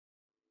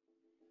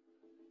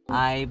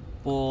I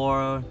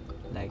born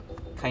like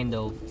kind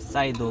of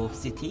side of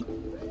city,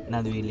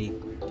 not really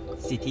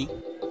city.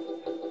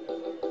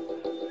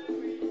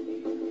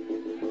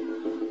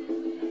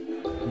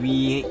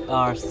 We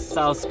are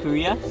South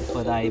Korea,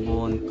 but I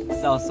born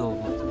south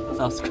of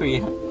South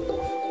Korea.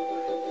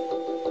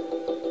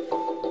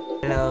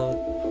 Hello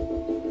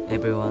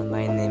everyone,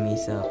 my name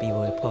is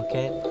Bboy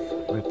Pocket,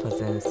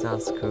 represent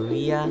South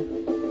Korea,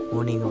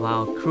 Morning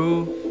About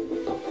crew.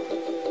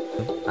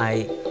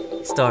 I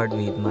start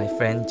with my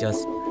friend,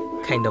 just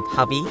kind of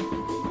hobby.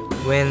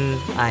 When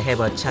I have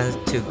a chance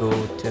to go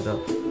to the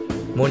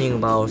Morning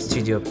About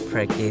studio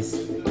practice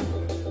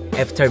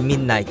after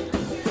midnight,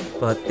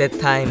 but that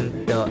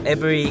time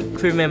every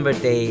crew member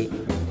they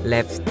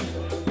left.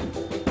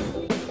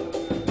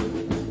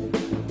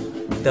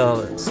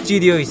 The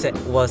studio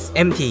was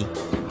empty.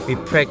 We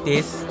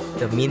practiced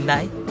the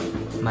midnight.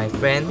 My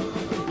friend,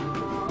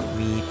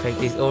 we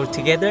practiced all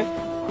together.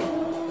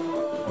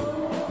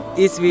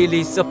 It's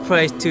really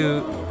surprised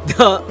to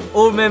the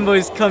old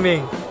members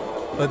coming,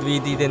 but we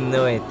didn't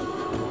know it.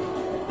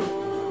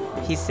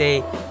 He say,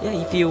 yeah,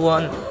 if you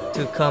want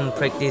to come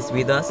practice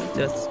with us,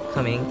 just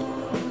coming.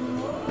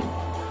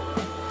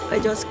 I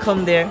just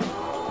come there,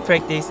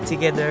 practice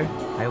together.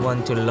 I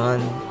want to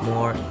learn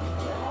more.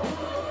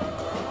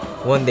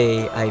 One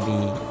day I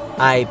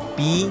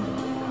be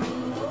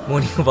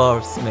Morning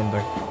About's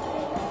member.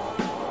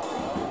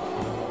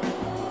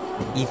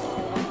 If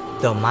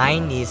the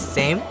mind is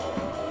same,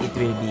 it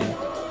will be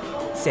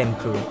same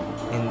crew,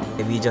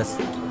 and we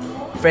just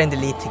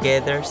friendly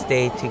together,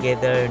 stay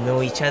together,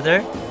 know each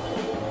other.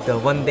 The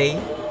one day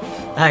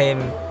I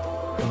am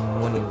in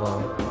Morning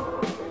About.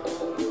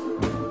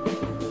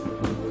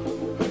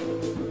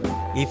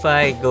 If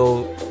I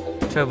go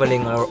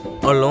traveling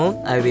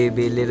alone, I will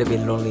be a little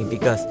bit lonely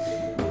because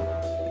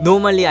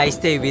normally I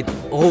stay with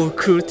all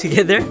crew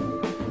together.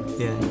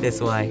 Yeah, that's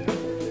why.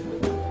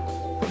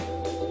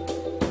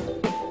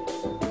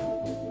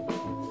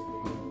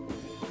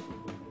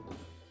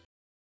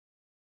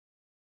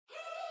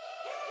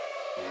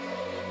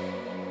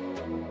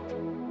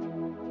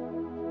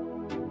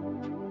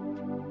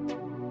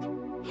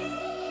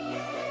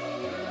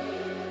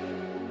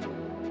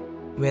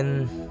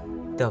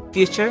 When the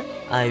future,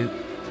 I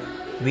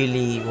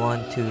really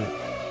want to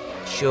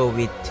show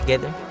it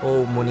together,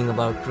 all Morning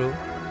About crew.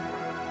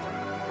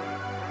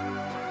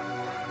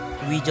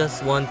 We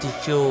just want to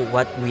show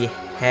what we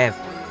have,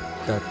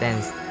 the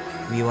dance.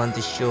 We want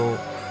to show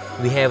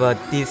we have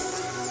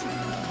this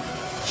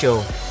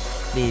show.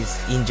 Please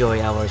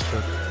enjoy our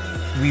show.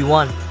 We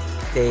want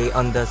they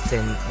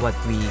understand what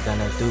we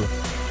gonna do.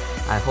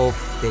 I hope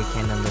they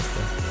can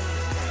understand.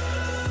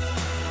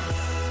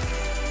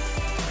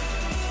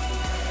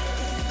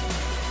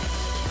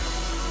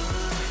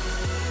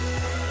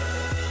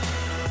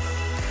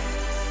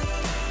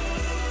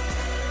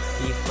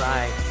 If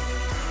I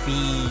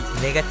be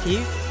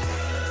negative,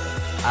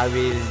 I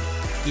will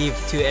give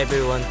to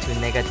everyone to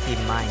negative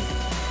mind,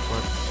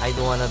 but I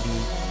don't wanna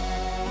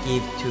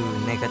give to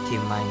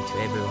negative mind to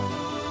everyone.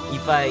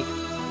 If I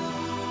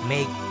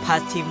make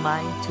positive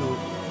mind to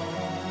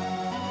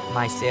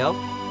myself,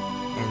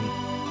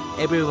 and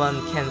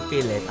everyone can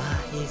feel it.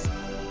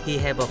 He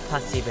have a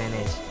positive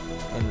energy,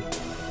 and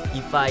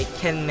if I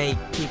can make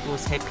people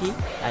happy,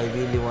 I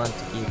really want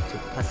to give to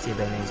positive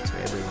energy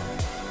to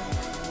everyone.